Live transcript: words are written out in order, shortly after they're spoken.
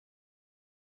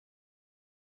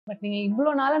But நீங்க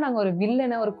இவ்வளவு நாளா நாங்க ஒரு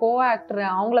வில்லனை ஒரு கோ ஆக்டர்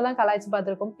அவங்கள தான் கலாய்ச்சி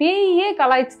பார்த்திருக்கோம். பேயே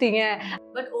கலாய்ச்சிட்டீங்க.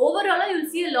 பட் ஓவராலா you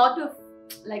see a lot of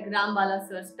like Rambhala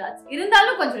sir touch.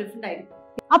 இருந்தாலும் கொஞ்சம் டிஃபரண்ட் ஆயிருக்கு.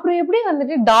 அப்புறம் எப்படி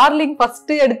வந்துட்டு டார்லிங்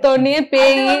ஃபர்ஸ்ட் எடுத்தோனே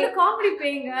பேய் காமெடி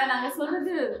பேய்ங்க நாங்க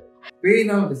சொல்றது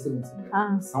பேய்னால டிஸ்டர்பன்ஸ் இல்ல.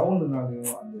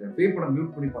 சவுண்ட்னாலயும் அந்த பேய் படம்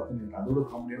மியூட் பண்ணி பார்த்தீங்கன்னா அதோட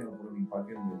காமெடியான படம் நீங்க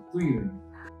பாக்கறது தூங்கிடுவீங்க.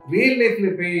 ரியல் லைஃப்ல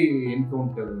பேய்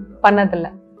என்கவுண்டர் பண்ணதில்ல.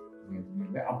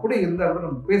 அப்படி இருந்தா கூட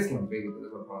நம்ம பேசலாம் பேய் பத்தி.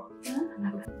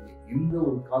 எந்த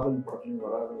ஒரு காதல் படத்துலயும்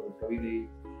வராத ஒரு கவிதை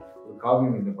ஒரு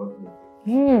காவியம் இந்த படத்துல இருக்கு.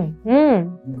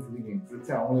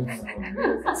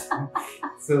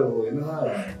 என்னன்னா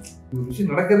ஒரு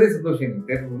விஷயம் நடக்கிறதே சந்தோஷம். எனக்கு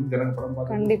தேட்டர் வந்து ஜனங்க படம்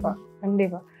பார்க்க கண்டிப்பா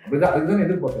கண்டிப்பா அப்படிதான் அதுதான்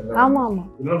எதிர்பார்த்தேன். ஆமா ஆமா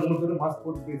இதெல்லாம் 3 பேரும் மாஸ்க்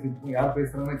போட்டு பேசிட்டு யார்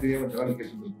பேசுறாங்கன்னு தெரியாம ஜாலி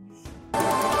கேட்டு.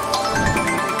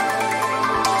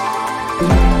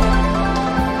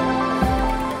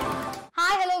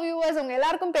 உங்க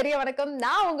எல்லாருக்கும் பெரிய வணக்கம்.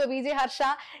 நான் உங்க விஜய் ஹர்ஷா.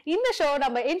 இந்த ஷோ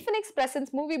நம்ம Infinix presents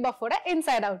Moviebuff ஓட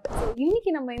இன்சைட் அவுட். இன்னைக்கு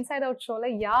நம்ம இன்சைட் அவுட் ஷோல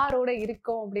யாரோட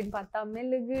இருக்கோம் அப்படின்னு பார்த்தா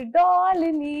மெழுகு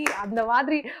டாலினி அந்த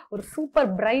மாதிரி ஒரு super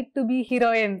bright to be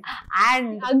heroine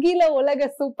and அகில உலக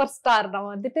சூப்பர் ஸ்டார்.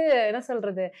 நம்ம வந்துட்டு என்ன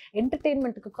சொல்றது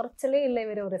என்டர்டெயின்மெண்ட்டுக்கு குறைச்சலே இல்லை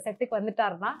வேற ஒரு செட்டுக்கு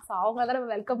வந்துட்டாருன்னா ஸோ அவங்க தான்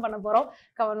நம்ம வெல்கம் பண்ண போறோம்.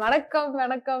 கமன் வணக்கம்.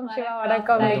 வணக்கம் சிவா.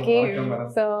 வணக்கம் நிக்கி.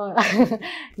 So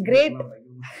great.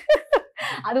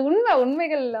 அது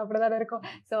உண்மைகள் அப்படிதான் இருக்கும்.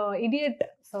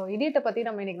 இடியட்டை பத்தி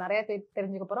நம்ம இன்னைக்கு நிறைய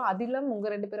தெரிஞ்சுக்க போறோம். அது இல்லாம உங்க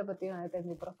 2 பேரை பத்தியும் நிறைய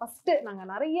தெரிஞ்சுக்க போறோம். ஃபர்ஸ்ட் நாங்க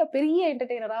நிறைய பெரிய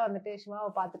என்டர்டெய்னரா வந்துட்டு சிவாவை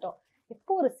பார்த்துட்டோம்.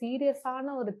 எப்போ ஒரு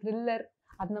சீரியஸான ஒரு த்ரில்லர்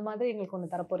அந்த மாதிரி எங்களுக்கு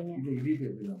ஒண்ணு தர போறீங்க?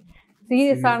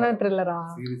 சீரியஸான த்ரில்லரா?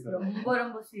 ரொம்ப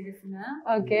ரொம்ப சீரியஸ்ங்க.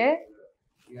 ஓகே.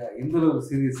 எந்த ஒரு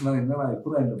சீரியஸ்னா என்னன்னா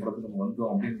எப்பதான் இந்த படத்துல நம்ம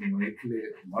வந்தோம் அப்படின்னு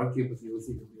வாழ்க்கையை பத்தி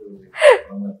யோசிக்கிறது.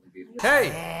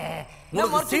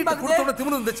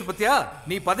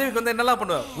 நீ பதவிக்கு வந்து என்னெல்லாம்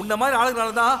பண்ணுவ? உன்ன மாதிரி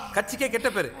ஆளுங்களால தான் கட்சிக்கே கெட்ட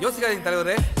பேரு. யோசிக்காதீங்க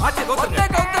தலைவரே.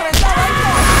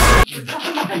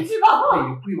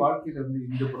 எப்படி வாழ்க்கையில வந்து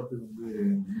இந்த படத்துல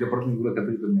இவ்வளவு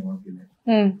கத்துக்கிட்டு இருந்தேன் வாழ்க்கையில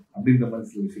அப்படின்ற மாதிரி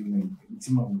சில விஷயங்கள்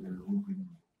நிச்சயமா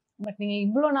பட் நீங்க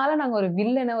இவ்வளவு நாளா நாங்க ஒரு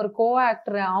வில்லனை ஒரு கோ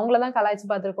ஆக்டர் அவங்கள தான் கலாய்ச்சி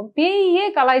பார்த்திருக்கோம். பேயே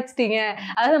கலாய்ச்சிட்டீங்க.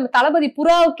 அதாவது நம்ம தளபதி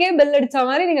புறாவுக்கே பெல் அடிச்ச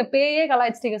மாதிரி நீங்க பேயே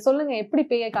கலாய்ச்சிட்டீங்க. சொல்லுங்க எப்படி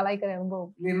பேயை கலாய்க்கிற அனுபவம்?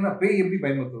 இல்லைன்னா பேய் எப்படி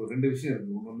பயன்படுத்தும்? 2 விஷயம்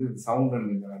இருக்கு. ஒன்று வந்து சவுண்ட்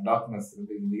அண்ட் டார்க்னஸ்.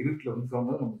 இந்த இருட்டுல வந்து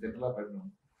சவுண்ட் நம்ம ஜென்ரலா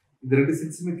பயன்படுத்தணும். இந்த 2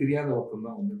 சென்ஸுமே தெரியாத ஒருத்தம்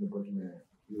தான் வந்து இந்த படத்துல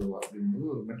ஹீரோ அப்படின்றது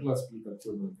ஒரு மென்டல் ஹாஸ்பிட்டல் கட்சி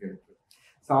ஒரு கேரக்டர்.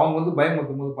 ஸோ அவங்க வந்து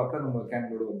பயமுறுத்தும் போது பார்த்தா நம்ம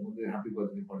கேண்டோட வரும்போது ஹாப்பி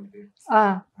பர்த்டே பாடிட்டு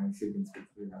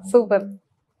சூப்பர்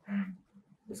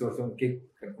கேக்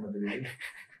கட் பண்ண தெரியுது.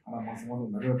 ஆனா மாசமான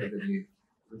நிறைய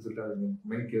தெரியுது சொல்லிட்டு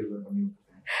மெனிக்யூர்ல பண்ணி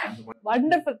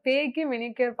வண்டர்ஃபுல். பேய்க்கு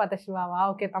மெனிக்யூர் பார்த்த சிவாவா?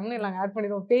 ஓகே, தமிழ் நாங்கள் ஆட்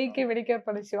பண்ணிடுவோம். பேய்க்கு மெனிக்யூர்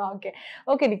பண்ண சிவா.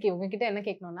 ஓகே நிக்கி, உங்ககிட்ட என்ன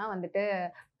கேட்கணும்னா வந்துட்டு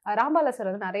ராம்பாலா சார்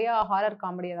வந்து நிறைய ஹாரர்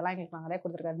காமெடி அதெல்லாம் எங்களுக்கு நாங்கள் நிறைய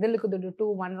கொடுத்துருக்காரு. தில்லுக்கு துட்டு 2,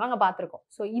 1 நாங்கள் பார்த்துருக்கோம்.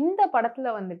 ஸோ இந்த படத்துல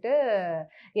வந்துட்டு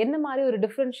என்ன மாதிரி ஒரு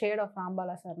different shade of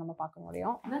Rambala sir நம்ம பார்க்க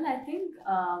முடியும்? ஐ திங்க்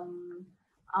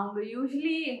அவங்க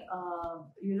யூஸ்வலி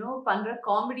பண்ற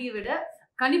காமெடியை விட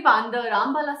கண்டிப்பா அந்த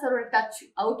ராம்பாலா சாரோட டச்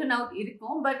அவுட் அண்ட் அவுட்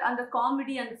இருக்கும். பட் அந்த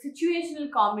காமெடி அந்த situational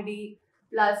comedy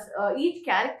plus each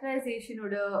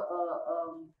கேரக்டரைசேஷனோட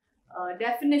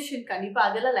definition கண்டிப்பா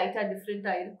அதெல்லாம் லைட்டா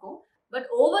டிஃப்ரெண்டா இருக்கும். பட்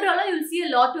ஓவராலா you see a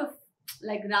lot of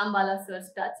like Rambhala sir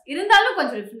touch. இருந்தாலும்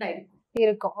கொஞ்சம் டிஃப்ரெண்டா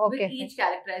இருக்கும். Okay. Each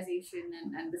characterisation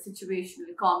and the situational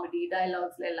comedy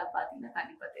dialogues எல்லாம் பாத்தீங்கன்னா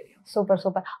கண்டிப்பா தெரியும். சூப்பர்.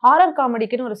 ஹாரர்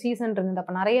காமெடிக்குன்னு ஒரு சீசன் இருந்தது.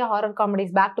 அப்ப நிறைய horror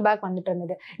comedies back to back வந்துட்டு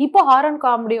இருந்தது. இப்போ ஹாரர்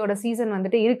காமெடியோட சீசன்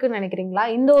வந்துட்டு இருக்குன்னு நினைக்கிறீங்களா?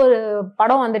 இந்த ஒரு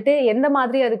படம் வந்துட்டு எந்த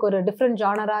மாதிரி அதுக்கு ஒரு டிஃப்ரெண்ட்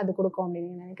ஜானரா அது கொடுக்கும்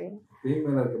அப்படின்னு நினைக்கிறீங்க?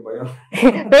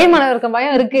 பேய் மேல இருக்க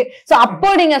பயம் இருக்கு. சோ அப்போ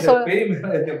நீங்க பேய்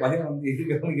மேல இருக்க பயம் வந்து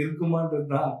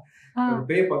இருக்குமான்றதுதான்.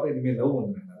 பேய் பார்த்தா இனிமே லவ்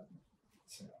வந்துடும்.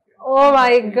 Oh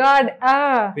my God.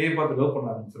 பேய் பார்த்து லவ் பண்ண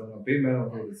ஆரம்பிச்சிருவாங்க. பேய் மேல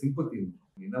வந்து ஒரு சிம்பத்தி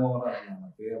என்னவானா இருக்காங்க.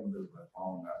 பேய வந்து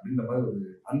பாவங்க அப்படின்ற மாதிரி ஒரு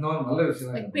அந்த மாதிரி நல்ல விஷயம்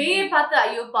தான். பேயை பார்த்து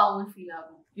ஐயோ பாவம் ஃபீல்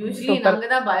ஆகும். யூசுவலி நாங்க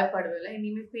தான் பயப்படுவல.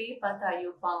 இனிமே பேய் பார்த்து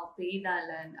ஐயோ பாவம் பேய் தான்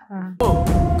இல்ல.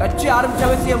 கட்சி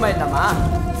ஆரம்பிச்சாவே சிஎம் ஆயிடலாமா?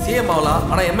 சிஎம் ஆகலாம்,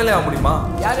 ஆனா எம்எல்ஏ ஆக முடியுமா?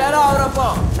 யாரும் ஆகுறப்போ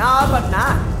நான் ஆகப்பட்டனா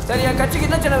சரி. என் கட்சிக்கு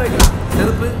என்ன சின்ன வைக்கலாம்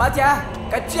செருப்பு பாத்தியா?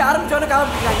 கட்சி ஆரம்பிச்சோன்னு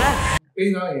காமிச்சிருக்காங்க.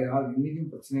 பேய்னால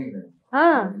இன்னைக்கும் பிரச்சனையே கிடையாது.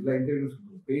 எல்லா இன்டர்வியூ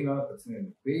பேய்னால பிரச்சனை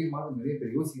இல்லை. பேய் மாதிரி நிறைய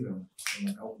பேர் யோசிக்கிறாங்க.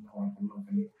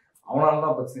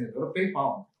 அவனாலதான் பிரச்சனையே தவிர பேய்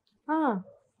பாவம்.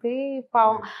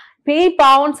 பேய்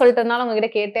பாவம்னு சொல்லிட்டதுனால உங்ககிட்ட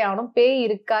கேட்டே ஆகணும். பேய்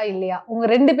இருக்கா இல்லையா? உங்க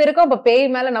 2 பேருக்கும் அப்ப பேய்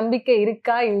மேல நம்பிக்கை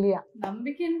இருக்கா இல்லையா?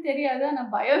 நம்பிக்கைன்னு தெரியாது, ஆனா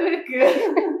பயம் இருக்கு.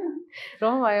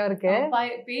 ரொம்ப பயம் இருக்கு.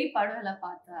 பேய் படம் எல்லாம்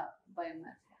பார்த்தா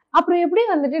பயமா. அப்புறம் எப்படி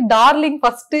வந்துட்டு டார்லிங்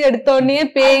ஃபர்ஸ்ட் எடுத்த உடனே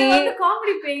பேய்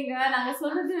காமெடி பேய்ங்க நாங்க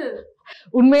சொல்றது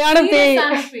உண்மையான பேய்.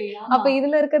 பேய். அப்ப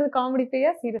இதுல இருக்கிறது காமெடி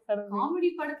பேயா சீரியஸான பேய்? காமெடி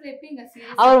படத்துல எப்படிங்க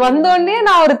சீரியஸ் அவர் வந்த உடனே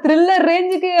நான் ஒரு த்ரில்லர்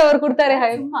ரேஞ்சுக்கு அவர் கொடுத்தாரு.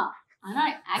 சும்மா ஆனா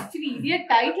ஆக்சுவலி இதே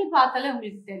டைட்டில் பார்த்தாலே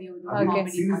உங்களுக்கு தெரியும்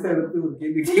சீரியஸா எடுத்து ஒரு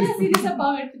கேள்வி சீரியஸா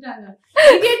பாவம் எடுத்துட்டாங்க.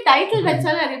 இதே டைட்டில்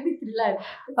வச்சாலே அது எப்படி thriller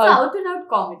out and out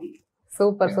comedy.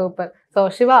 Super super. So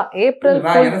Siva April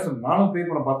நான் என்ன சொல்றேன், நானும் பேய்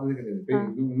படம் பார்த்ததே கிடையாது.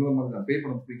 பேய்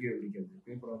படம் பிடிக்கவே பிடிக்காது.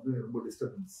 பேய் படம் வந்து ரொம்ப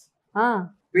டிஸ்டர்பன்ஸ்.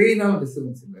 பேய்னாலும்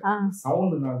டிஸ்டர்பன்ஸ் இல்ல,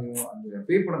 சவுண்ட்னாலையும். அந்த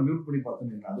பேய் படம் மியூட் பண்ணி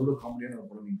பார்த்தோம், அதோட காமெடியான ஒரு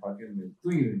படம் நீங்க பார்க்கவே முடியாது,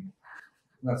 தூங்கிடுவீங்க.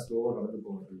 நான் ஸ்லோவா நடந்து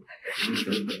போகிறது,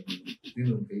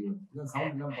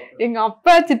 எங்க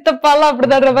அப்பா சித்தப்பா எல்லாம்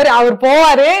அப்படிதான் மாதிரி அவர்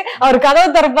போவாரு, அவர் கதவை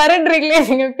திறப்பாருன்றீங்களே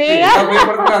நீங்க பேயா?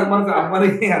 அது மாதிரி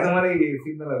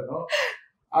சீன் தான் இருக்கும்.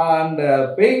 அண்ட்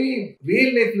பேய்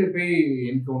ரியல் லைஃப்ல பேய்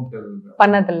என்கவுண்டர்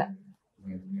பண்ணதில்ல.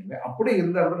 அப்படி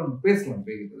இருந்தா கூட நம்ம பேசலாம்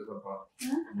பேய் கிட்ட.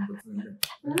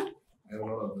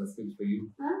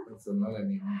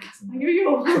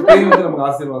 நமக்கு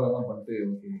ஆசீர்வாதம் எல்லாம் பண்ணிட்டு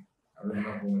ஓகே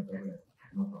அப்படின்னு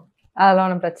போங்க, அதெல்லாம்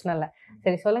ஒண்ணும் பிரச்சனை இல்ல.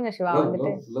 சரி சொல்லுங்க சிவா,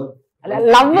 வந்துட்டு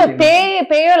லவ்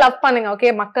பேயோ லவ் பண்ணுங்க. ஓகே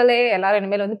மக்களே எல்லாரும்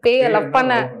இனிமேல் வந்து பேய லவ்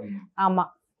பண்ண. ஆமா.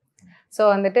 ஸோ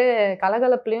வந்துட்டு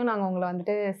கலகலப்புலையும் நாங்கள் உங்களை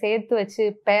வந்துட்டு சேர்த்து வச்சு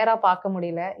பேரா பார்க்க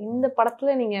முடியல. இந்த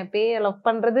படத்துல நீங்க பேய லவ்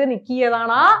பண்றது நிக்கிய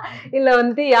தானா இல்ல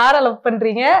வந்துட்டு யார லவ்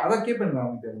பண்றீங்க? அதான் கேட்பேன்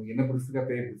நான், என்ன பிடிச்சிருக்கா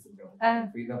பேய் பிடிச்சிருக்கா,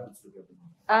 பேய் தான் பிடிச்சிருக்கா.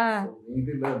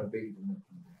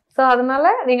 ஸோ அதனால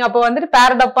நீங்க அப்போ வந்துட்டு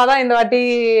பேரடப்பா தான் இந்த வாட்டி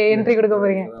என்ட்ரி கொடுக்க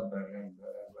போறீங்க.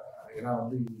 ஏன்னா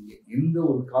வந்து எந்த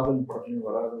ஒரு காதல் படத்துலையும்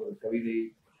வராத ஒரு கவிதை,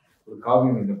 ஒரு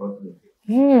காவியம் இந்த படத்துல இருக்கு.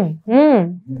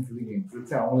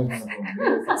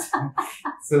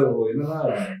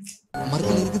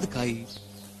 மரத்துல இருக்குது காய்,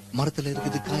 மரத்துல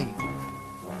இருக்குது காய்,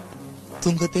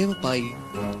 தூங்க தேவை பாய்,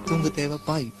 தூங்க தேவை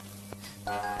பாய்.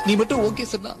 நீ மட்டும் ஓகே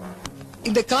சொன்னா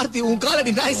இந்த கார்த்தி உன்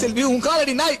காலடி நாய், செல்வி உன்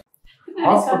காலடி நாய்.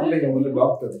 ஹாஸ்பிட்டல்ல வந்து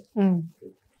டாக்டர்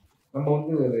நம்ம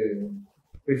வந்து ஒரு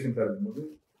பேஷண்டா இருக்கும்போது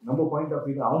நம்ம பாயிண்ட் ஆஃப்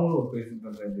வியூல அவங்களும் ஒரு பேஷண்டா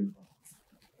தான் இருப்பாங்க.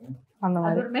 அந்த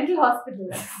மாதிரி மென்டல்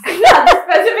ஹாஸ்பிடல்ல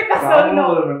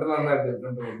ஒரு மென்டல்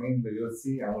ஹாஸ்பிடல்ன்ற ஒரு மைண்ட்ல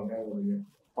யோசிச்சு அவங்க ஒரு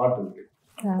பாட்டு இருக்கு,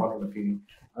 பாட்டுல ஃபீல்.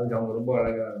 அதுக்கு அவங்க ரொம்ப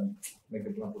அழகா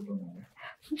மேக்கப் எல்லாம் போட்டு வந்தாங்க.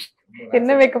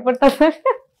 என்ன மேக்கப் போட்டாங்க?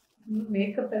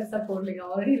 மேக்கப் பெருசா போடலங்க,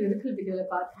 ஆல்ரெடி லிரிக்கல் வீடியோல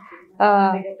பாத்துட்டீங்க.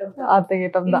 அந்த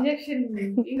கெட்டப் தான். இன்ஜெக்ஷன்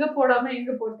இங்க போடாம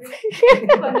இங்க போட்டு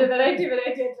கொஞ்சம் வெரைட்டி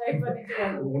ட்ரை பண்ணிட்டு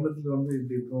ஒண்ணுத்துல வந்து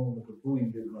இப்படி இருக்கும், உங்களுக்கு டூ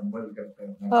இங்க இருக்கும், அந்த மாதிரி கரெக்ட்டா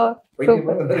இருக்கும்.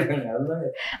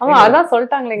 ஆமா அதான்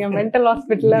சொல்லிட்டாங்களேங்க மென்டல்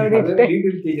ஹாஸ்பிடல் அப்படின்ட்டு.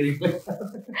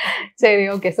 சரி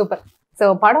ஓகே சூப்பர். ஸோ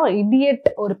படம் இடியட்,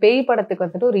 ஒரு பேய் படத்துக்கு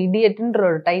வந்துட்டு ஒரு இடியட்ன்ற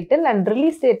ஒரு டைட்டில் அண்ட்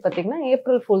ரிலீஸ் டேட் பார்த்தீங்கன்னா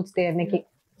ஏப்ரல் ஃபூல்ஸ் டே அன்னைக்கு.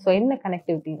 ஸோ என்ன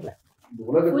கனெக்டிவிட்டி இல்லை? இந்த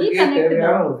உலகத்துக்கே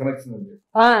தேவையான ஒரு கனெக்ஷன் இருக்கு.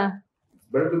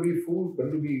 better to be fool,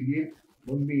 better to be idiot,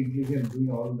 don't be intelligent, doing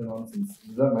all the nonsense.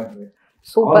 இதுதான் மேட்டர்.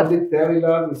 சூப்பர். அது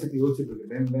தேவையில்லாத விஷயத்தை யோசிச்சுட்டு இருக்க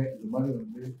டைம்ல இந்த மாதிரி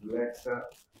வந்து ரிலாக்ஸா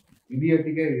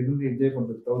இடியாட்டிக்கா இருந்து என்ஜாய்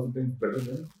பண்றது 1000 times better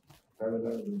than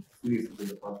தேவையில்லாத ஒரு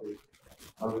சீரியஸ் பார்த்து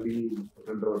ஆல்ரெடி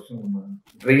 2.5 வருஷம்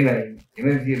ட்ரெயின் ஆகி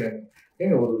எனர்ஜியில்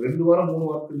ஏங்க ஒரு 2 வாரம் 3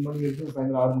 வாரத்துக்கு முன்னாடி வரைக்கும்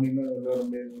சாயந்தரம் 6 மணிக்கு தான் வெளில வர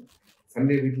முடியாது,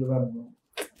 சண்டே வீட்டில் தான் இருந்தோம்.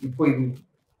 இப்போ இப்படி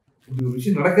ஒரு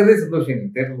விஷயம் நடக்கிறதே சந்தோஷம்.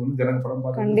 எனக்கு தேட்டருக்கு வந்து ஜனங்க படம்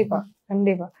பார்த்து கண்டிப்பா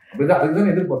கண்டிப்பா அப்படிதான் அதுதான்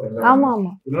எதிர்பார்த்தேன். ஆமா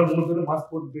ஆமா. இதெல்லாம் 3 பேரும் மாஸ்க்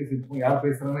போட்டு பேசிருப்போம், யார்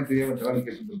பேசுறாங்கன்னு தெரியாம ஜனாலி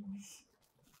கேட்டு இருப்போம்.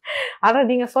 ஆனா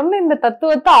நீங்க சொன்ன இந்த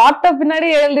தத்துவத்தை ஆட்டோ பின்னாடி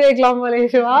எழுதி வைக்கலாம்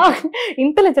மலேஷியா.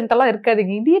 இன்டெலிஜென்ட் எல்லாம்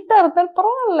இருக்காதுங்க, இடியட்டா இருந்தாலும்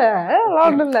பரவாயில்ல,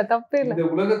 ஒன்றும் இல்ல, தப்பே இல்லை. இந்த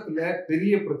உலகத்துல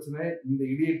பெரிய பிரச்சனை இந்த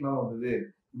இடியட்னால வந்தது,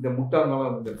 இந்த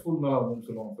முட்டாள்னால இந்த ஃபுல்னால வந்து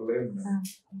சொல்லுவாங்க. சொல்லவே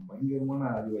பயங்கரமான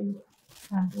அறிவாளி,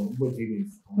 ரொம்ப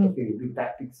ஜீனியஸ். அவங்களுக்கு எப்படி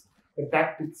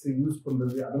டாக்டிக்ஸ் யூஸ்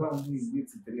பண்றது அதெல்லாம் வந்து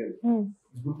இந்தியன்ஸுக்கு தெரியாது.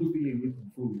 It's good to be a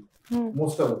fool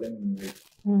most of the time in life,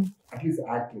 at least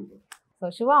act like that. So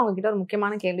Siva உங்ககிட்ட ஒரு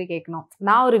முக்கியமான கேள்வி கேட்கணும்.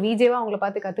 நான் ஒரு விஜேவா உங்களை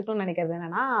பார்த்து கற்றுக்கணும்னு நினைக்கிறது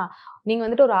என்னன்னா, நீங்கள்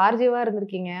வந்துட்டு ஒரு ஆர்ஜேவா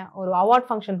இருந்திருக்கீங்க, ஒரு அவார்ட்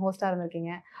ஃபங்க்ஷன் ஹோஸ்டாக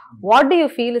இருந்திருக்கீங்க. What to you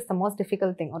feel is the most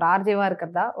difficult thing? ஒரு ஆர்ஜேவா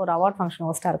இருக்கிறதா, ஒரு அவார்ட் ஃபங்க்ஷன்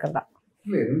ஹோஸ்டாக இருக்கிறதா?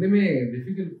 இல்லை, ரெண்டுமே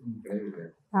டிஃபிகல்ட் கிடையாது.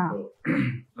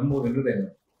 நம்ம ஒரு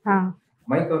என்டர்டைனர்.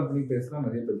 மை கம்பெனி பேசுனா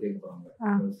நிறைய பேர் கேட்க போகிறாங்க,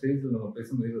 ஸ்டேஜில் நம்ம பேச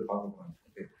நிறைய பேர் பார்க்க போகிறாங்க.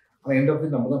 ஆனால் எண்ட் ஆஃப்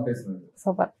நம்ம தான் பேசுறது.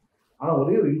 சூப்பர். ஆனால்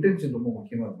ஒரே ஒரு இன்டென்ஷன் ரொம்ப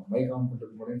முக்கியமாக இருக்கும். மை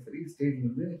காம்பென்ட் முறையும் சரி, ஸ்டேஜ்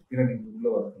வந்து பின்னாடி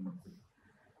உள்ளே வரணும் சரி,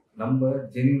 நம்ம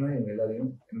ஜெனியூனாக இவங்க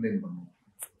எல்லாரையும் என்டர்டைன் பண்ணணும்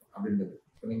அப்படின்றது.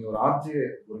 இப்போ நீங்கள் ஒரு ஆர்ஜே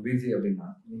ஒரு பிஜே அப்படின்னா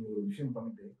நீங்கள் ஒரு விஷயம்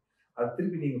பண்ணிட்டு அது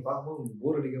திருப்பி நீங்கள் பார்க்கும்போது உங்களுக்கு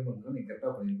போர் அடிக்காம இருந்தால் நீங்கள்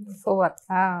கரெக்டாக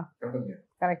பண்ணிருக்கீங்க.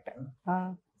 கரெக்ட்.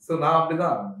 ஸோ நான்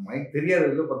அப்படிதான், மைக் தெரியாது,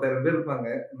 இல்லை 10,000 பேர் இருப்பாங்க,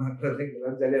 நான்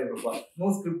எல்லாரும் ஜாலியாக இருப்பான், நோ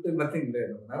ஸ்கிரிப்ட் நத்திங் இல்லை,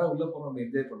 நம்ம நேரம் உள்ளே போகிறோம், நம்ம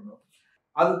என்ஜாய் பண்ணுறோம்.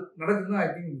 அது நடக்குதுன்னா ஐ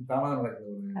திங்க் தானாக நடக்குது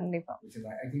ஒரு விஷயம்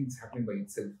தான். I think it's happening by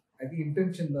itself. I think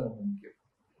intention தான் ரொம்ப முக்கியம்.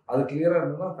 அது கிளியராக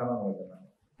இருந்ததுன்னா தானாக நடக்குது.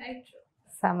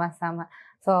 செம.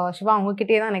 ஸோ சிவா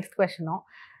உங்ககிட்டயே தான் நெக்ஸ்ட் கொஸ்டினும்.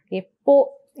 எப்போ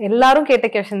எல்லாரும் கேட்ட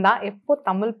கொஸ்டின் தான், எப்போ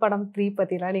தமிழ் படம் 3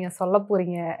 பத்திலாம் நீங்க சொல்ல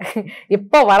போறீங்க,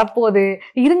 எப்போ வரப்போகுது,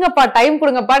 இருங்கப்பா டைம்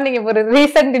கொடுங்கப்பா நீங்க ஒரு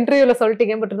ரீசெண்ட் இன்டர்வியூல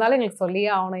சொல்லிட்டீங்க, பட் இருந்தாலும் எங்களுக்கு சொல்லியே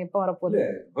ஆகணும் எப்போ வரப்போகுது.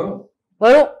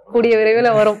 வரும், கூடிய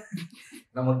விரைவில் வரும்.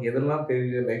 நமக்கு எதெல்லாம்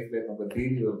தேவையோ லைஃப்ல நம்ம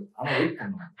தேடி வரும். ஆனா வெயிட்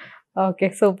பண்ணணும். ஓகே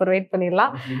சூப்பர், வெயிட்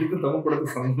பண்ணிடலாம். இதுக்கு தமிழ்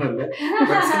படத்துக்கு சம்பந்தம் இல்லை,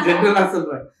 ஜென்ரலா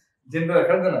சொல்றேன். ஜென்ரலா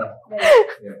கரெக்டா.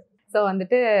 ஸோ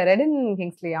வந்துட்டு ரெடின்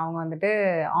கிங்ஸ்லி அவங்க வந்துட்டு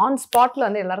ஆன் ஸ்பாட்ல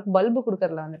வந்து எல்லாருக்கும் பல்பு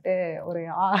கொடுக்கறதுல வந்துட்டு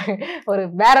ஒரு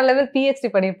வேற லெவல் பிஹெச்டி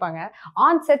பண்ணியிருப்பாங்க.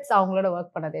 ஆன் செட்ஸ் அவங்களோட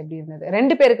ஒர்க் பண்ணது எப்படி இருந்தது?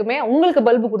 2 பேருக்குமே உங்களுக்கு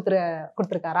பல்பு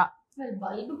கொடுத்துருக்காரா?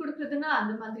 பல்பு கொடுக்குறதுன்னா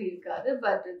அந்த மாதிரி இருக்காது,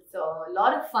 but it's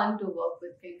lot of fun to work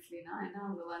with கிங்ஸ்லினா. ஏன்னா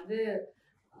அவங்க வந்து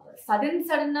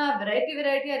சடனா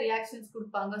வெரைட்டியா ரியாக்ஷன்ஸ்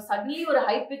கொடுப்பாங்க. சடன்லி ஒரு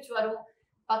ஹை பிச் வரும்,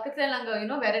 பக்கத்துல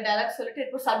நாங்க வேற டைலாக் சொல்லிட்டு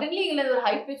இப்போ சடன்லி இல்ல ஒரு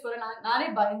ஹை பிச் வரும், நானே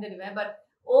பயந்துடுவேன். பட்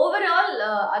ஓவரால்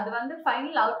அது வந்து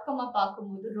ஃபைனல் அவுட்கம்மா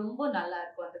பார்க்கும்போது ரொம்ப நல்லா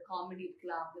இருக்கும். அந்த காமெடி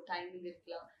இருக்கலாம், அந்த டைமிங்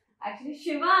இருக்கலாம். ஆக்சுவலி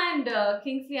சிவா அண்ட்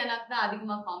கிங்ஸ்லி அண்ணாக்கு தான்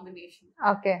அதிகமா காம்பினேஷன்.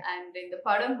 ஓகே. அண்ட் இந்த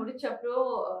படம்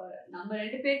முடிச்சப்பறம் நம்ம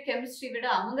 2 பேர் கெமிஸ்ட்ரி விட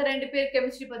அவங்க 2 பேர்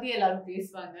கெமிஸ்ட்ரி பத்தி எல்லாரும்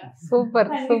பேசுவாங்க.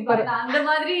 சூப்பர். அந்த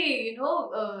மாதிரி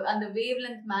அந்த வேவ்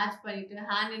லென்த் மேட்ச் பண்ணிட்டு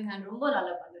ஹேண்ட் இன் ஹேண்ட் ரொம்ப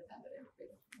நல்லா பண்ணிருக்காங்க.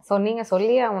 சோ நீங்க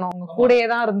சொல்லியே அவனும் உங்க கூடயே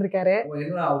தான் இருந்திருக்காரு.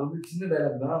 என்ன அவர் வந்து சின்ன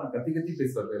டயலாக் தான் கத்தி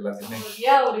பேசுவாரு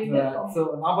எல்லாரும். சோ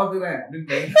நான் பாத்துறேன்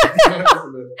அப்படின்னு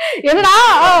என்னடா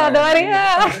அந்த மாதிரி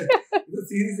இது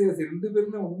சீரியஸா 2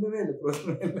 பேருமே ஒண்ணுமே இல்ல,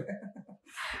 பிரச்சனை இல்ல.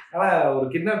 ஆனா ஒரு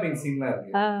கிட்னாப்பிங் சீன்லாம்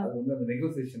இருக்கு, அது வந்து அந்த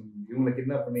நெகோசியேஷன், இவங்களை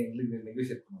கிட்னாப் பண்ணி எங்களுக்கு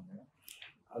நெகோசியேட் பண்ணுவாங்க.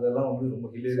 அதெல்லாம் வந்து ரொம்ப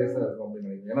ஹிலேரியஸா இருக்கும் அப்படின்னு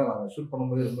நினைக்கிறேன். ஏன்னா நாங்க ஷூட்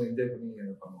பண்ணும்போது ரொம்ப என்ஜாய் பண்ணி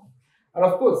பண்ணோம். And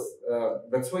of course,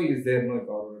 that's why he's there. No,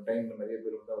 இப்போ அவரோட டைம்ல நிறைய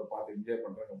பேர் வந்து அவர் பார்த்து என்ஜாய்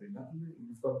பண்றாங்க அப்படின்னா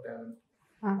he's got talent.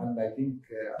 And I think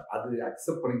அது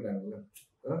அக்செப்ட் பண்ணிட்டாங்கல்ல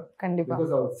கண்டிப்பா.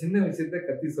 பிகாஸ் அவர் சின்ன விஷயத்த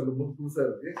கத்தி சொல்லும்போது புதுசா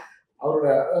இருக்கு. அவரோட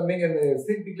நீங்க அந்த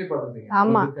ஸ்னேக் பீக்லயே பார்த்துருந்தீங்க.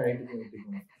 ஆமா,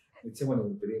 நிச்சயமா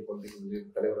நீங்க பெரிய பொலிட்டிக்கல்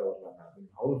தலைவரா வரலாம்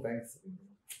அப்படின்னு. அவரும் தேங்க்ஸ்.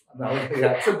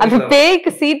 அந்த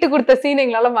பேய்க்கு சீட்டு கொடுத்த சீன்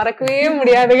எங்களால மறக்கவே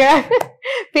முடியாதுங்க.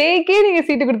 பேய்க்கே நீங்க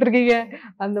சீட்டு கொடுத்துருக்கீங்க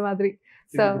அந்த மாதிரி.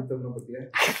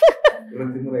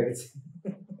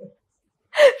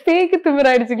 பேய்க்கு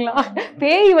திமிராயிடுச்சுங்களா?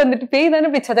 பேய் வந்துட்டு பேய் தானே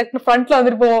போய் சதக்கு ஃப்ரண்ட்ல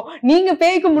வந்துட்டு போவோம், நீங்க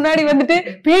பேய்க்கு முன்னாடி வந்துட்டு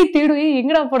பேய் தேடுவே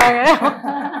எங்கடா போனாங்க,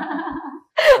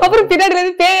 அப்புறம் பின்னாடி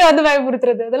வந்து பேய் வந்து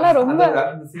பயமுறுத்துறது, அதெல்லாம் ரொம்ப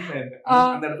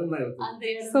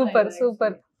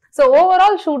சூப்பர். சோ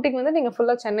ஓவரால் ஷூட்டிங் வந்து நீங்க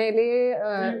ஃபுல்லா சென்னையிலேயே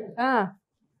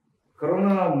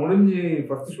கொரோனா முடிஞ்சு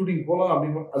ஃபர்ஸ்ட் ஷூட்டிங் போலாம்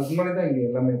அப்படின்னு அதுக்கு முன்னாடி தான் இங்க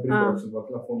எல்லாமே ப்ரீ ப்ரொடக்ஷன்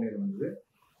ஒர்க்லாம் ஃபோன் இருந்தது.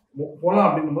 போலாம்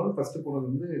அப்படின்னும் போது ஃபர்ஸ்ட் போனது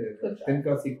வந்து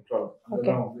தென்காசி குற்றாலம்.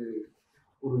 அதெல்லாம் வந்து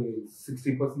ஒரு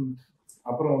 60%,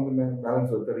 அப்புறம் வந்து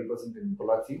பேலன்ஸ் ஒரு 30%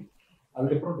 பொள்ளாச்சி,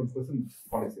 அதுக்கப்புறம் 10%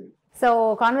 பாண்டிச்சேரி. ஸோ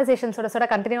கான்வர்சேஷன்ஸோட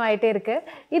கண்டினியூ ஆகிட்டே இருக்கு.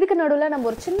 இதுக்கு நடுவில் நம்ம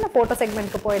ஒரு சின்ன ஃபோட்டோ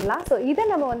செக்மெண்ட்க்கு போயிடலாம். ஸோ இதை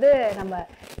நம்ம வந்து நம்ம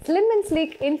ஸ்லிம் அண்ட்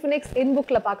ஸ்லீக் இன்ஃபினிக்ஸ்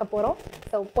இன்புக்கில் பார்க்க போகிறோம்.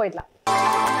 ஸோ போயிடலாம்.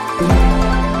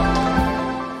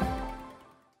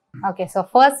 ஓகே, ஸோ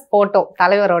ஃபர்ஸ்ட் ஃபோட்டோ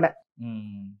தலைவரோட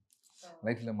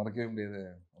லைஃப்பில் மறக்கவே முடியாத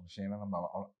ஒரு விஷயம். ஏன்னா நம்ம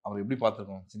அவர் எப்படி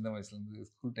பார்த்துருக்கோம் சின்ன வயசுலேருந்து,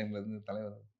 ஸ்கூல் டைம்லேருந்து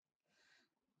தலைவர்.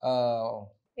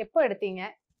 எப்போ எடுத்தீங்க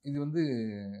இது? வந்து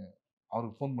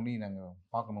அவருக்கு ஃபோன் பண்ணி நாங்கள்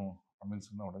பார்க்கணும் அப்படின்னு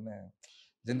சொன்ன உடனே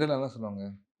ஜென்ரலாக தான் சொல்லுவாங்க,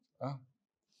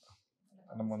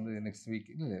 நம்ம வந்து நெக்ஸ்ட்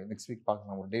வீக்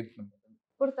பார்க்கலாம், ஒரு டேட்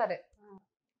கொடுத்தாரு,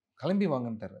 கிளம்பி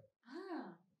வாங்கன்ட்டாரு.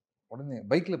 உடனே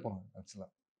பைக்கில் போனோம்.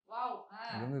 ஆக்சுவலாக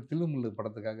இது வந்து தில்லுமுள்ளு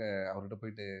படத்துக்காக அவர்கிட்ட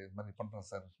போயிட்டு இது மாதிரி பண்ணுறோம்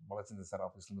சார், பாலச்சந்திர சார்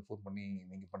ஆஃபீஸ்லேருந்து ஃபோன் பண்ணி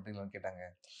நீங்கள் பண்ணுறீங்களான்னு கேட்டாங்க.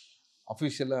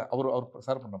 அஃபிஷியலாக அவர்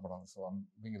சார் பண்ண படம். ஸோ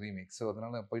அப்படிங்க ரீமேக். ஸோ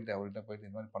அதனால் போயிட்டு அவர்கிட்ட போயிட்டு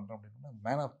இந்த மாதிரி பண்ணுறோம் அப்படின்னா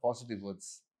மேன் ஆஃப் பாசிட்டிவ்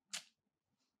வேர்ட்ஸ்,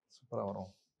 சூப்பராக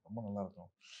வரும், ரொம்ப நல்லாயிருக்கும்.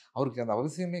 அவருக்கு அந்த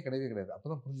அவசியமே கிடையாது. அப்போ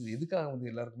தான் புரிஞ்சுது எதுக்காக வந்து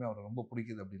எல்லாருக்குமே அவரை ரொம்ப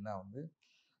பிடிக்குது அப்படின்னா வந்து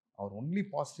அவர் ஒன்லி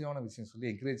பாசிட்டிவான விஷயம் சொல்லி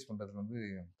என்கரேஜ் பண்ணுறது வந்து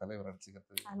தலைவர்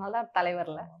அடிச்சுக்கிறது. அதனால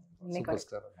தலைவரில் சூப்பர்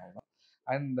ஸ்டார்.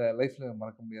 அண்ட் லைஃப்பில்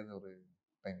மறக்க முடியாத ஒரு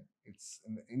டைம். இட்ஸ்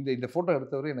இந்த ஃபோட்டோ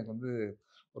எடுத்தவரை எனக்கு வந்து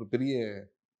ஒரு பெரிய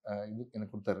இது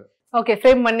எனக்கு கொடுத்தாரு. ஓகே,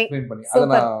 ஃப்ரேம் பண்ணி அதை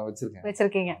நான்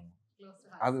வச்சிருக்கீங்க.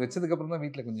 அது வச்சதுக்கு அப்புறம் தான்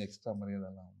வீட்டில் கொஞ்சம் எக்ஸ்ட்ரா மரியாதை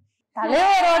எல்லாம்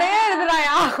தலைவரோடே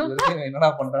இருந்தாயா என்னடா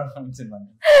பண்றான்னு நினைச்சிருந்தாங்க.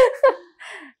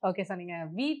 ஓகே, ஸோ நீங்க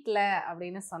வீட்ல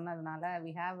அப்படின்னு சொன்னதுனால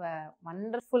we have a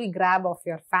wonderful grab of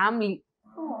your family.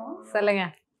 சொல்லுங்க,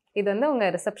 இது வந்து உங்க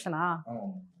ரிசப்ஷனா?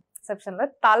 ரிசப்ஷன்ல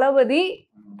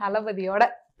தளபதியோட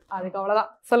அதுக்கு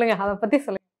அவ்வளவுதான். சொல்லுங்க, அதை பத்தி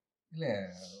சொல்லுங்க. இல்ல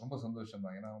ரொம்ப சந்தோஷம்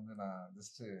தான். ஏன்னா வந்து நான்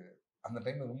ஜஸ்ட் அந்த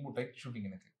டைம்ல ரொம்ப டைட் ஷூட்டிங்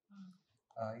எனக்கு.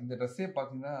 இந்த ட்ரெஸ்ஸே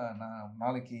பார்த்தீங்கன்னா நான்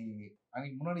நாளைக்கு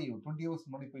அன்னைக்கு முன்னாடி 20 hours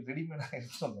முன்னாடி போய் ரெடிமேடாக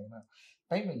எடுத்துட்டோம். ஏன்னா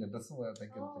டைம் இல்லை ட்ரெஸ்ஸு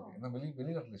தைக்கிறதுக்கு. ஏன்னா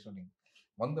வெளிநாட்டில் ஷூட்டிங்.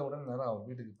 வந்த உடனே நேரம் அவர்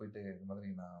வீட்டுக்கு போயிட்டு இது மாதிரி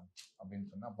நான் அப்படின்னு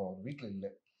சொன்னேன். அப்போ அவர் வீட்டில்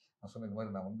இல்லை. நான் சொன்னேன் இது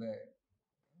மாதிரி நான் வந்து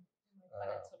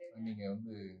நீங்கள்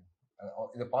வந்து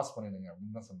இதை பாஸ் பண்ணிடுங்க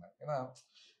அப்படின்னு தான் சொன்னேன். ஏன்னா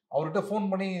அவர்கிட்ட ஃபோன்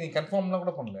பண்ணி நீ கன்ஃபார்ம்லாம்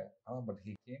கூட பண்ணல. ஆனால் but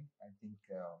he came. I think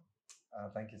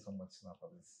thank you so much நான்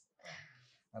ஃபார் திஸ்.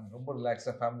 அண்ட் ரொம்ப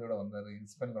ரிலாக்ஸாக ஃபேமிலியோட வந்தார்.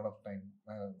 Spend lot of time.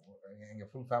 எங்கள்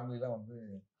ஃபுல் ஃபேமிலிலாம் வந்து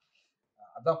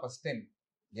அதான் ஃபர்ஸ்ட் டைம்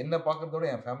என்ன பார்க்கறதோட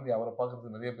என் ஃபேமிலி அவரை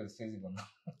பார்க்கறது நிறைய பேர் ஸ்டேஜுக்கு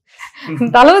வந்தாங்க.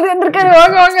 தளபதி வந்திருக்காரு,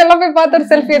 வாங்க வாங்க எல்லாம் போய் பார்த்து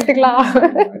செல்ஃபி எடுத்துக்கலாம்.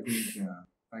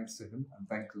 Thanks to him and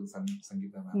thank you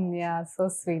Sangeeta ma'am. Yeah, so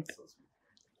sweet.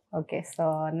 Okay, so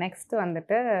next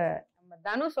வந்துட்டு நம்ம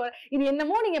தனுஷ் இது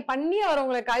என்னமோ நீங்க பண்ணி அவர்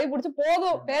உங்களை கை பிடிச்சி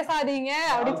போதும் பேசாதீங்க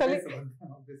அப்படின்னு சொல்லி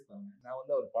நான்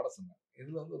வந்து அவர் பாட சொன்னேன்.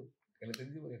 இதுல வந்து எனக்கு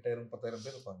தெரிஞ்சு ஒரு 8,000-10,000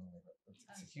 பேர் இருப்பாங்க.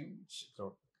 Huge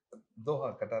crowd Doha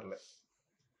கட்டார்ல.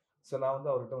 ஸோ நான்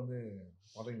வந்து அவர்கிட்ட வந்து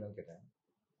பாடுறீங்களான்னு கேட்டேன்.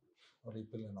 அவர்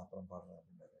இப்போ இல்லை நான் அப்புறம் பாடுறேன்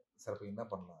அப்படின்னாரு. சார் இப்போ என்ன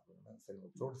பண்ணலாம் அப்படின்னா, சரி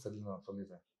ஒரு த்ரோட் சரி நான்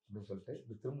சொல்லிடுறேன் அப்படின்னு சொல்லிட்டு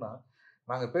இப்படி திரும்பினா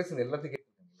நாங்கள் பேசுனது எல்லாத்தையும்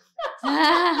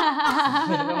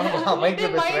மைக்ல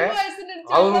பேசுறேன்,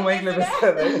 அவரும் மைக்ல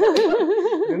பேசுறாரு.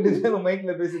 2 பேரும்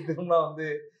மைக்ல பேசி திரும்பினா வந்து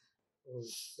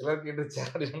எல்லாரும் கேட்டுருச்சு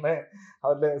அப்படின்னு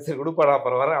அவர்ல சரி கொடுப்பாடா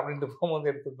அப்புறம் வரேன் அப்படின்ட்டு போகும்போது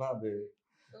எடுத்துதான் அது.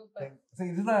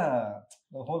 இதுதான்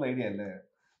ஹோல் ஐடியா இல்லை.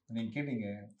 நீங்க கேட்டீங்க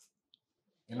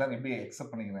எல்லாரும் எப்படி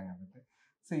அக்செப்ட் பண்ணிக்கிறாங்க அப்படின்ட்டு.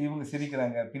 சரி இவங்க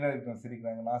சிரிக்கிறாங்க, பின்னாடி இருக்கிறவங்க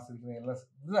சிரிக்கிறாங்க, நான் சிரிக்கிறேன், எல்லாம்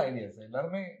இதுதான் ஐடியா சார்.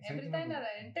 எல்லாருமே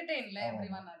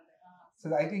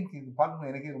சரி. ஐ திங்க் இது பார்க்கணும்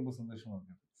எனக்கே ரொம்ப சந்தோஷமா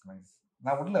இருக்கு. நைஸ்.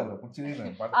 நான் உள்ள அவரை பிடிச்சவே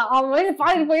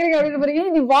பாடி போயிருக்க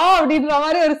அப்படின்னு நீ வா அப்படின்ற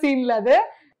மாதிரி ஒரு சீன்ல அது.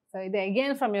 இது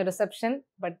again from your reception.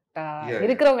 But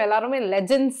இருக்கிறவங்க எல்லாருமே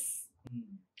லெஜெண்ட்ஸ்.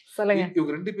 சொல்லுங்க.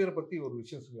 இவங்க 2 பேரை பத்தி ஒரு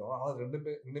விஷயம் சொல்லுவோம். அது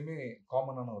ரெண்டுமே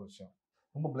காமனான ஒரு விஷயம்.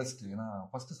 ரொம்ப பிளஸ்ட். ஏன்னா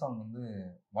ஃபர்ஸ்ட் சாங் வந்து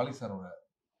வாலி சாரோட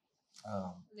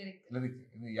லிரிக்.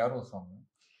 இது யாரோ சாங்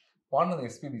பாடினது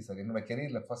எஸ்பிபி சார். என்னோட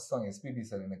கெரியரில் ஃபர்ஸ்ட் சாங் எஸ்பிபி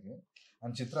சார் எனக்கு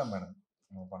அண்ட் சித்ரா மேடம்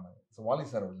பண்ணாங்க. ஸோ வாலி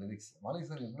சாரோட லிரிக்ஸ். வாலி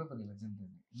சார் எவ்வளோ பெரிய லெஜெண்ட்.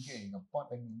 இங்கே எங்கள் அப்பா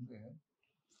டைம் வந்து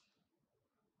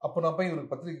அப்போ நான் போய்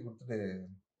இவருக்கு பத்திரிக்கை கொடுத்துட்டு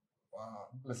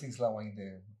பிளஸிங்ஸ்லாம் வாங்கிட்டு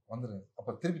வந்துடுங்க,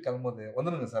 அப்போ திருப்பி கிளம்பும்போது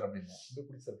வந்துடுங்க சார் அப்படின்னு அப்படியே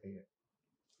பிடிச்சார் கையை.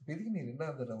 இப்போ எதுக்கு நீ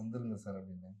 2வது தடவை வந்துடுங்க சார்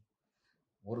அப்படின்னு,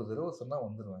 ஒரு தடவை சொன்னால்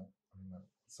வந்துடுவேன் அப்படின்னாரு.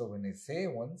 So when I say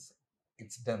once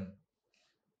it's done.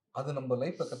 அது நம்ம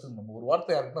லைஃப்பில் கற்றுக்கணும். நம்ம ஒரு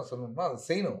வார்த்தை யாருக்குன்னா சொல்லணும்னா அதை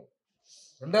செய்யணும்.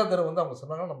 2வது தடவை வந்து அவங்க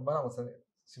சொன்னாங்கன்னா நம்ம அவங்க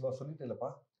சிவா சொல்லிட்டு இல்லைப்பா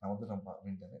நான் வந்துட்டேன்ப்பா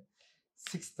அப்படின்ட்டாரு.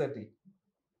 6:30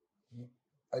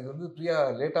 அது வந்து பிரியா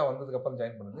லேட்டாக வந்ததுக்கப்புறம்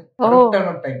ஜாயின் பண்ணுது.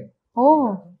 கரெக்டான டைம்.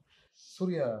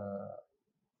 சூர்யா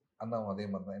அண்ணாவும் அதே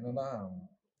மாதிரி தான். என்னன்னா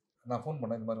நான் ஃபோன்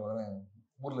பண்ணேன், இந்த மாதிரி வரேன்,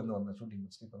 ஊர்லேருந்து வந்தேன் ஷூட்டிங்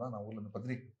முடிச்சுட்டு. இப்போ தான் நான் ஊர்லேருந்து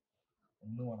பத்திரிக்கை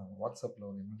ஒன்றும் நான் வாட்ஸ்அப்பில்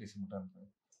ஒரு இன்விடேஷன் மட்டும்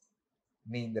அனுப்புறேன்,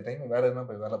 நீ இந்த டைம் வேற எதுனா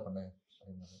போய் வேலை பண்ண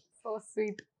அப்படின்னாரு. So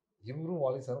sweet. இவரும்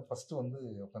வாலி சாரும் ஃபர்ஸ்ட் வந்து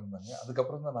உட்காந்துருந்தாங்க.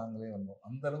 அதுக்கப்புறம் தான் நாங்களே வந்தோம்.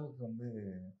 அந்த அளவுக்கு வந்து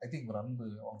ஐ திங்க் ஒரு அன்பு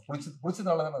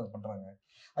பிடிச்சதுனால தான் அது பண்ணுறாங்க.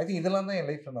 ஐ திங்க் இதெல்லாம் தான் என்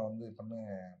லைஃப்பில் நான் வந்து பண்ண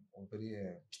ஒரு பெரிய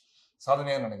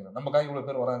சாதனையாக நினைக்கிறேன். நமக்காக இவ்வளோ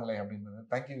பேர் வராங்களே அப்படின்றது.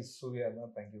 தேங்க்யூ சூர்யா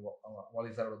தான், தேங்க்யூ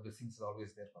வாலி சாரோட blessings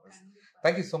always there for us.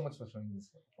 Thank you so much for showing this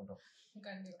photo.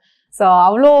 So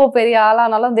அவ்வளோ பெரிய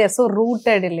ஆளானாலும் தேர் ஸோ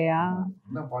ரூட்டட் இல்லையா?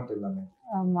 என்ன பாட்டு எல்லாமே.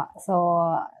 ஆமாம். So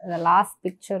the last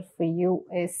picture for you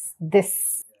is this.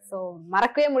 So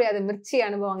மறக்கவே முடியாது மிர்ச்சி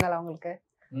அனுபவங்கள் அவங்களுக்கு.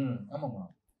 ஆமாம்மா.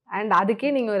 அண்ட்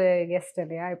அதுக்கே நீங்கள் ஒரு கெஸ்ட்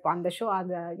இல்லையா? இப்போ அந்த ஷோ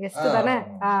அந்த கெஸ்ட் தானே?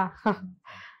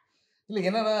 இல்லை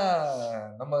என்னன்னா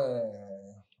நம்ம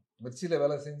மிர்ச்சியில்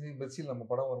வேலை செஞ்சு மிர்ச்சியில் நம்ம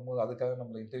படம் வரும்போது அதுக்காக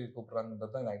நம்மளை இன்டர்வியூ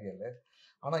கூப்பிட்றாங்கன்றது தான் ஐடியா இல்லை.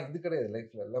 ஆனால் இது கிடையாது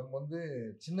லைஃப்பில். நம்ம வந்து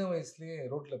சின்ன வயசுலேயே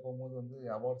ரோட்டில் போகும்போது வந்து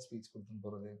அவார்ட் ஸ்பீச் கொடுத்துன்னு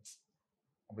போகிறது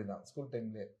அப்படி தான். ஸ்கூல்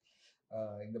டைம்லேயே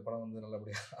இந்த படம் வந்து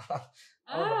நல்லபடியாக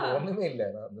ஒன்றுமே இல்லை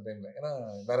அந்த டைமில். ஏன்னா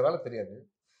வேறு வேலை தெரியாது,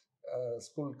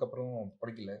 ஸ்கூலுக்கு அப்புறம்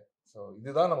படிக்கல. ஸோ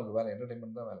இதுதான் நமக்கு வேலை,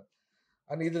 என்டர்டைன்மெண்ட் தான் வேலை.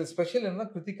 அண்ட் இது ஸ்பெஷல்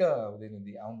என்னன்னா கிருத்திகா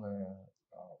உதயநிதி அவங்க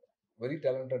வெரி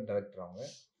டேலண்டட் டைரக்டர் அவங்க.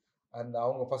 அண்ட்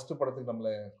அவங்க ஃபர்ஸ்ட் படத்துக்கு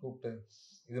நம்மளை கூப்பிட்டு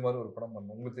இது மாதிரி ஒரு படம்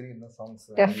பண்ணோம். உங்களுக்கு தெரியும் தான் சாங்ஸ்.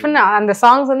 அந்த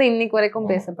சாங்ஸ் வந்து இன்னைக்கு வரைக்கும்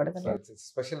பேசப்படுது.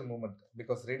 ஸ்பெஷல் மூமெண்ட்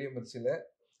பிகாஸ் ரேடியோ மிர்ச்சியில்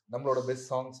நம்மளோட பெஸ்ட்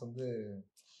சாங்ஸ் வந்து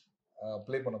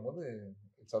ப்ளே பண்ணும்போது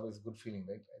it's always good feeling,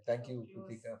 right? Thank you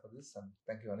Kiruthika for this and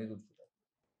thank you Anirudh.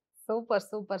 Super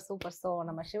super super. So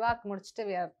நம்ம சிவாக்கு முடிச்சுட்டு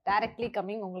we are directly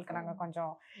coming. உங்களுக்கு நாங்கள்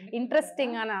கொஞ்சம்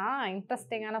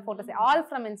இன்ட்ரெஸ்டிங்கான ஃபோட்டோஸ் ஆல்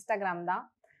ஃப்ரம் இன்ஸ்டாகிராம் தான்.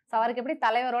 ஸோ அவருக்கு எப்படி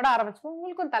தலைவரோட ஆரம்பிச்சோம்,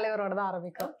 உங்களுக்கும் தலைவரோட தான்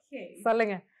ஆரம்பிக்கும்.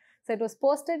 சொல்லுங்க. ஸோ இட் வாஸ்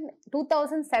போஸ்டட்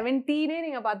 2017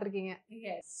 நீங்க பார்த்துருக்கீங்க.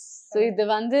 ஸோ இது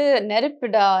வந்து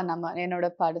நெருப்பிடா நம்ம என்னோட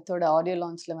படத்தோட ஆடியோ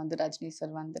லான்ச்ல வந்து ரஜினி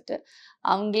சார் வந்துட்டு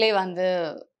அவங்களே வந்து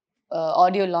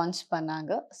ஆடியோ லான்ச்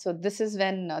பண்ணாங்க. So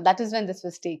that is when this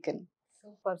was taken.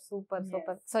 Super, super,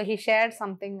 super. So he shared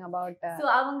something about so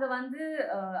அவங்க வந்து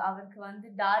அவருக்கு வந்து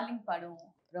டார்லிங் படம்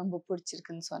ரொம்ப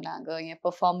பிடிச்சிருக்குன்னு சொன்னாங்க. என்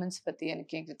பெர்ஃபார்மன்ஸ் பத்தி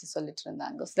எனக்கு என்கிட்ட சொல்லிட்டு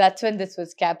இருந்தாங்க. So that's when this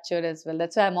was captured as well.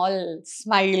 That's why I'm all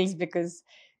smiles because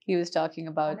he was talking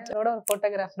about. அதோட ஒரு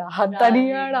போட்டோகிராஃப்டா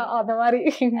தனியாடா அந்த மாதிரி.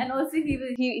 And also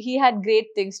he had great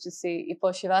things to say.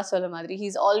 Ipo Shiva solla madri,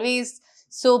 he's always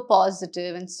so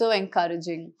positive and so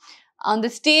encouraging. On the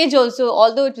stage also,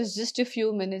 although it was just a few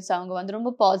minutes, avanga vandu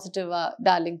romba positive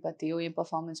darling pathiyo your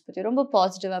performance pathiyo romba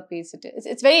positive pesite.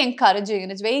 It's very encouraging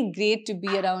and it's very great to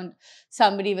be around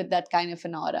somebody with that kind of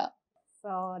an aura.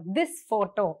 So this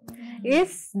photo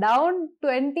is down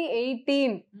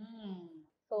 2018.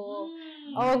 So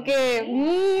okay.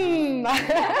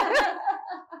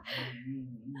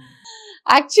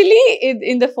 Actually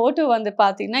in the photo வந்து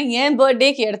பாத்தீங்கன்னா என்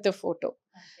பர்த்டேக்கு எடுத்த photo.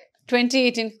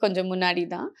 2018 கொஞ்சம் முன்னாடி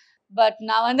தான். But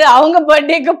நான் வந்து அவங்க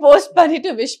பர்த்டேக்கு போஸ்ட் பண்ணிட்டு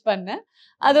விஷ் பண்ணேன்.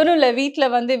 அது ஒன்றும் இல்லை,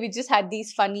 வீட்டில் வந்து we just had these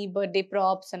funny birthday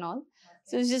props and all.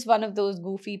 So it's just one of those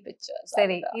goofy pictures.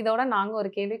 சரி, இதோட நாங்க ஒரு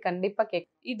கேள்வி கண்டிப்பா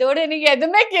கேட்கணும். இதோட நீங்க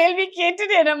எதுவுமே கேள்வி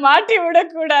கேட்டுட்டு என்ன மாட்டி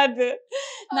விடக்கூடாது.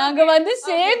 நாங்க வந்து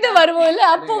சேர்ந்து வருவோம்ல,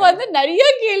 அப்போ வந்து நிறைய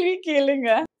கேள்வி கேளுங்க.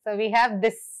 So we have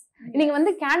this. நீங்க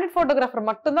வந்து கேண்டிட் போட்டோகிராஃபர்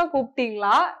மட்டும் தான்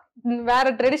கூப்பிட்டீங்களா, வேற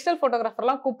ட்ரெடிஷனல்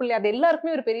போட்டோகிராஃபர்லாம் கூப்பிடலையா? அது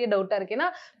எல்லாருக்குமே ஒரு பெரிய டவுட்டா இருக்கு. ஏன்னா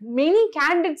many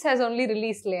candidates has only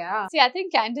released இல்லையா? See, I think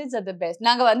candidates are the best.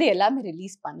 நாங்க வந்து எல்லாமே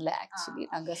ரிலீஸ் பண்ணல ஆக்சுவலி.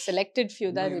 நாங்க selected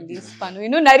few தான் ரிலீஸ் பண்ணுவோம்.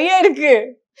 இன்னும் நிறைய இருக்கு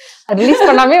ரிலீஸ்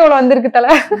பண்ணாமே இவ்வளவு வந்திருக்கு தல.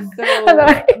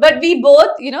 But we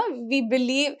both, you know, we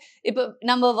believe இப்போ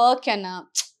நம்ம work and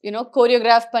you know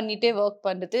choreograph பண்ணிட்டே work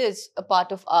பண்றது is a part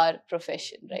of our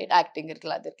profession, right? Acting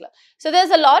irukla adukla. So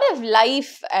there's a lot of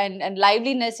life and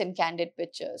liveliness in candid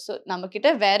pictures. So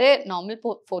namakita வேற normal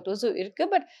photos irukku,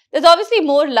 but there's obviously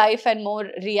more life and more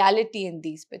reality in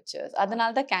these pictures.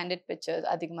 அதனால தான் candid pictures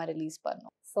அதிகமா release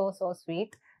பண்ணோம். So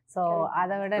sweet. So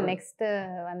அதை விட next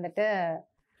வந்துட்டு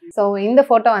so இந்த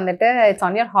photo வந்துட்டு it's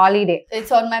on your holiday.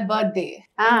 It's on my birthday.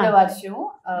 இந்த வருஷம்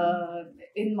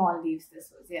in Maldives this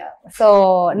was, yeah. So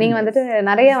நீங்க வந்துட்டு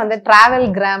நிறைய வந்து travel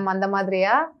gram அந்த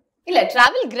மாதிரியா? இல்ல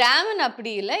travel gram ன்னு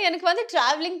அப்படி இல்ல, எனக்கு வந்து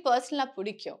traveling personally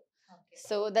பிடிக்கும்.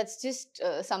 So that's just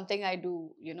something I do,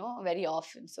 you know, very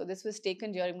often. So this was taken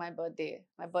during my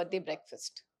birthday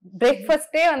breakfast.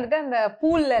 Breakfastே வந்துட்டு அந்த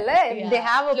poolல they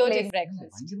have a floating place.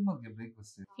 breakfast. பயங்கரமா இருக்கு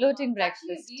breakfast. Floating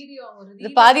breakfast.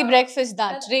 இது பாதி breakfast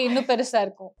தான், ட்ரே இன்னும் பெருசா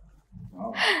இருக்கும்.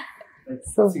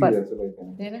 Super.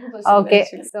 Okay,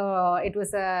 so it was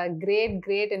a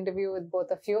great interview with both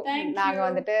of you. நாங்க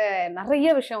வந்துட்டு நிறைய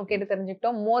விஷயம் கேட்டு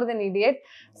தெரிஞ்சுக்கிட்டோம், more than idiot.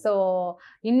 So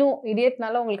இன்னும்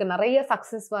idiotனால உங்களுக்கு நிறைய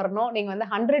சக்சஸ் வரணும். நீங்க வந்து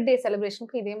 100 day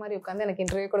celebrationக்கு இதே மாதிரி உட்கார்ந்து எனக்கு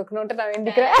இன்டர்வியூ கொடுக்கணும்னு நான்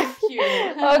வேண்டிக்கிறேன்.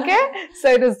 Okay,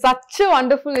 so it was such a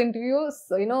wonderful interview.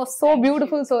 So, you know, so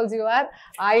beautiful souls you are.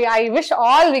 I wish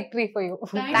all victory for you.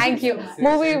 Thank you.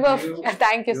 Moviebuff,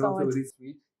 thank you so much.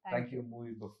 Thank you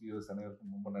Moviebuff viewers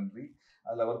அனைவருக்கும் ரொம்ப நன்றி.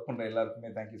 அதுல work பண்ற எல்லாருக்குமே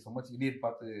thank you so much. Idiot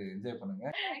பார்த்து enjoy பண்ணுங்க.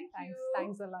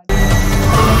 Thanks a lot.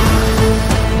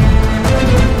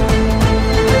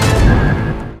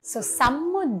 So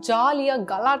செம்ம ஜாலியா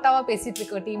கலாட்டாவா பேசிட்டு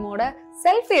இருக்க டீமோட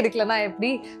செல்ஃபி எடுக்கலனா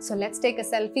எப்படி? So let's take a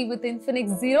selfie with Infinix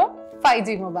 0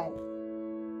 5G mobile.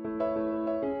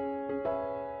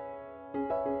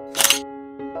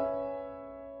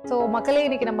 So மக்களே,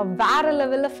 இன்னைக்கு நம்ம வேற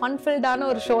லெவல்ல ஃபன் ஃபில்டான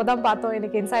ஒரு ஷோ தான் பார்த்தோம்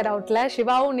இன்னைக்கு இன்சைட் அவுட்ல.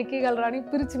 சிவாவும் நிக்கி கல்ராணி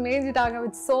பிரிச்சு மேய்ஞ்சிட்டாங்க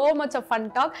with so much of fun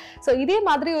talk. So இதே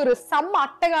மாதிரி ஒரு செம்ம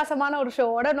அட்டகாசமான ஒரு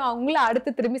ஷோவோட நான் உங்களை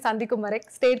அடுத்து திரும்பி சந்திக்கும் வரை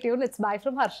stay tune. It's by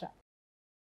from Harsha.